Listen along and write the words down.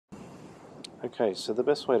Okay, so the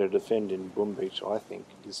best way to defend in Boom Beach, I think,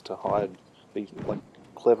 is to hide, be like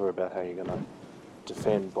clever about how you're gonna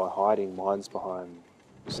defend by hiding mines behind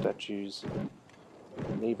statues,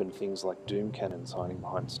 and even things like doom cannons hiding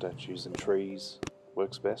behind statues and trees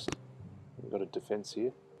works best. We've got a defense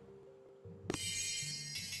here.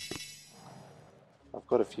 I've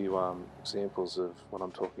got a few examples of what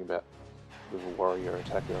I'm talking about with a warrior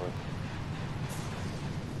attack early.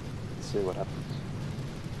 Let's see what happens.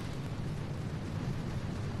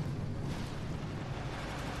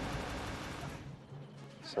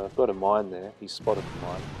 So I've got a mine there, he spotted the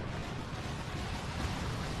mine.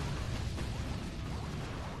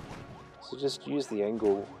 So just use the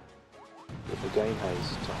angle with the game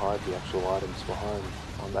haze to hide the actual items behind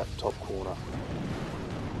on that top corner.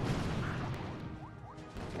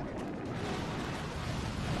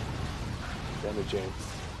 Damage ants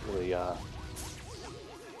really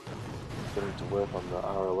getting to work on the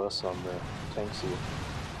RLS on the tanks here.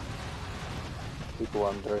 People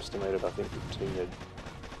underestimated, I think,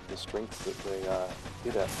 the strength that they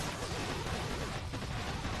hit at.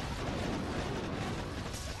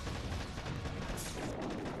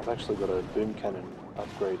 I've actually got a boom cannon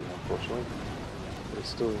upgrading, unfortunately, but it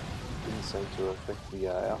still didn't seem to affect the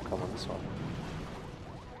outcome on this one.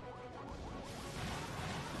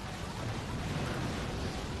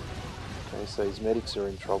 Okay, so his medics are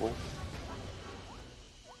in trouble.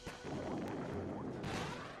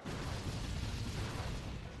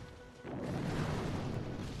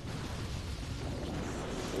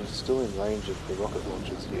 He's still in range of the rocket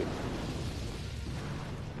launchers here.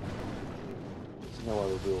 There's no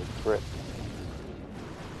other real threat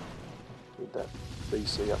with that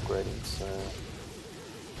BC upgrading, so I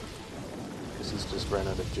guess he's just ran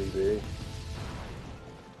out of GB.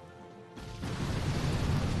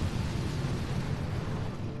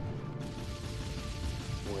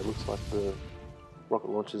 Yeah, it looks like the rocket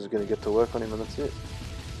launchers are going to get to work on him, and that's it.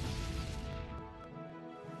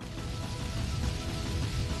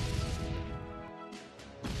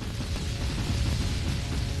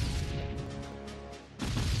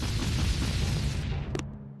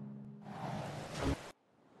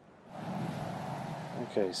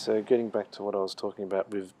 Okay, so getting back to what I was talking about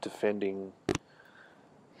with defending,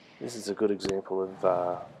 this is a good example of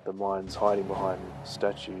the mines hiding behind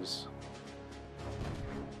statues.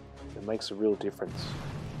 It makes a real difference.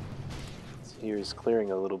 Here he's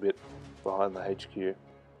clearing a little bit behind the HQ.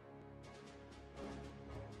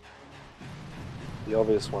 The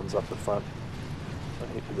obvious one's up the front,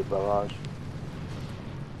 hit with the barrage.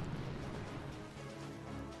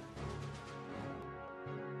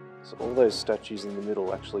 So all those statues in the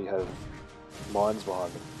middle actually have mines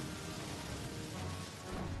behind them.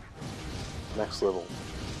 Max level.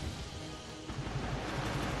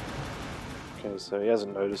 Okay, so he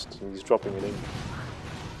hasn't noticed and he's dropping it in.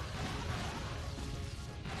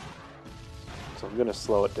 So I'm going to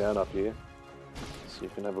slow it down up here so you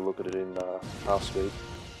can have a look at it in half speed.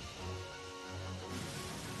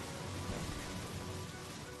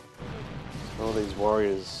 So all these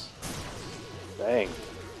warriors, bang,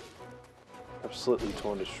 absolutely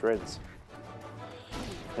torn to shreds.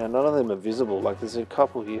 Now none of them are visible, like there's a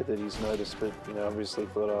couple here that he's noticed, but obviously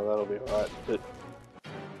thought, oh, that'll be alright, but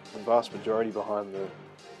the vast majority behind the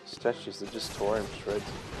statues that just tore him to shreds.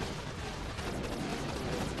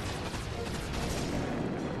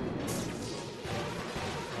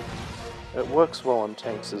 It works well on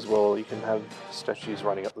tanks as well. You can have statues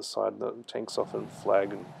running up the side, the tanks often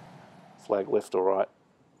flag left or right.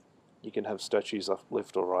 You can have statues up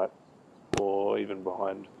left or right, or even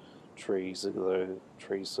behind trees, although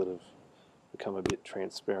trees sort of become a bit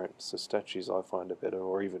transparent, so statues I find are better,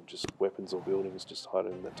 or even just weapons or buildings just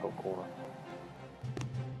hiding in the top corner.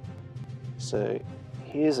 So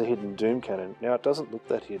here's a hidden doom cannon. Now it doesn't look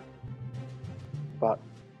that hidden, but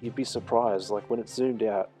you'd be surprised, like when it's zoomed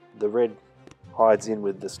out, the red hides in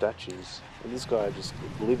with the statues, and this guy is just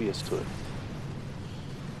oblivious to it.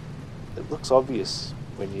 It looks obvious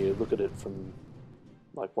when you look at it from,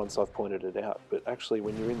 like, once I've pointed it out, but actually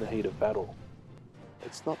when you're in the heat of battle,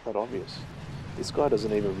 it's not that obvious. This guy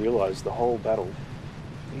doesn't even realise the whole battle.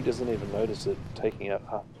 He doesn't even notice it taking out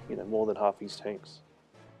half, more than half his tanks.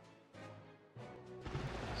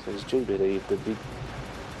 So his GBD,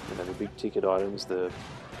 the big ticket items, the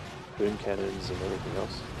boom cannons and everything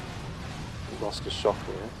else. He lost a shock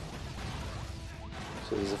there.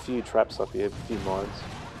 So there's a few traps up here, a few mines.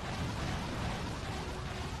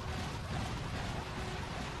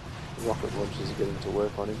 Rocket launchers are getting to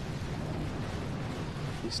work on him.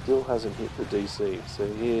 He still hasn't hit the DC, so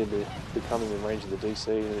here they're coming in range of the DC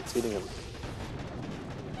and it's hitting him.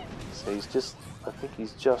 So he's just I think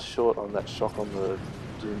he's just short on that shock on the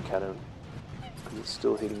Doom Cannon, because it's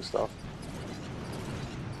still hitting stuff.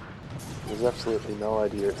 There's absolutely no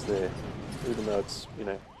idea it's there, even though it's, you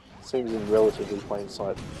know, seems in relatively plain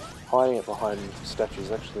sight. Hiding it behind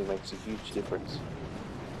statues actually makes a huge difference.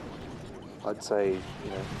 I'd say, you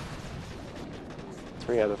know,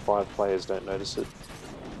 3 out of 5 players don't notice it.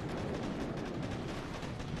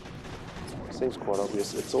 Seems quite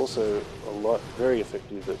obvious. It's also very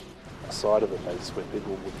effective at the side of the base where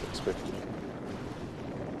people wouldn't expect it.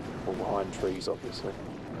 Or behind trees, obviously.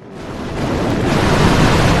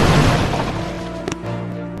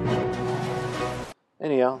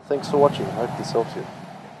 Anyhow, thanks for watching. I hope this helps you.